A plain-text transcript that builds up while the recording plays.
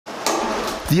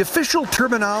The official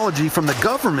terminology from the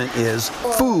government is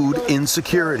food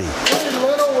insecurity.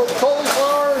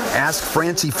 Ask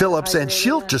Francie Phillips and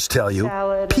she'll just tell you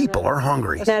people are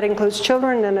hungry. That includes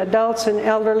children and adults and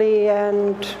elderly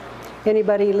and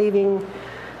anybody leaving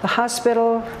the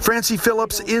hospital. Francie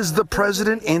Phillips is the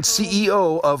president and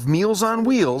CEO of Meals on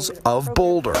Wheels of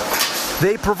Boulder.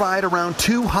 They provide around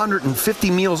 250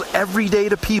 meals every day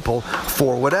to people,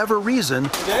 for whatever reason,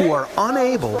 who are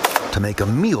unable to make a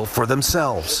meal for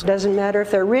themselves. Doesn't matter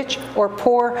if they're rich or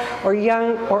poor or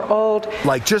young or old.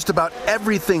 Like just about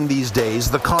everything these days,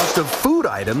 the cost of food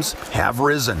items have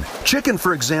risen. Chicken,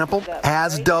 for example,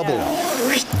 has doubled.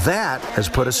 That has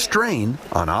put a strain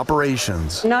on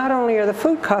operations. Not only are the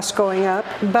food costs going up,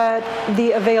 but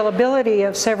the availability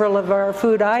of several of our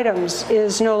food items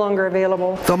is no longer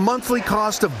available. The monthly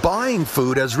cost of buying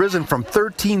food has risen from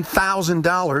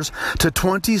 $13,000 to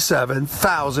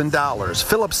 $27,000.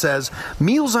 Phillips says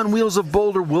Meals on Wheels of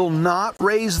Boulder will not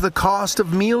raise the cost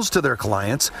of meals to their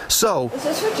clients, so this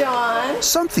is for John.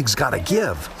 Something's got to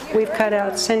give. We've cut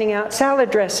out sending out salad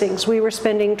dressings. We were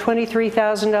spending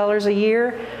 $23,000 a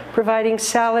year providing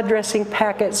salad dressing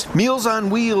packets. Meals on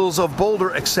Wheels of Boulder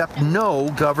accept no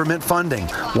government funding.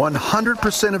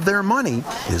 100% of their money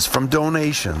is from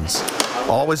donations.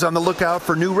 Always on the lookout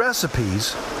for new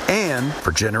recipes and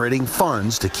for generating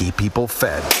funds to keep people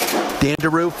fed. Dan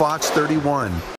DeRue, Fox 31.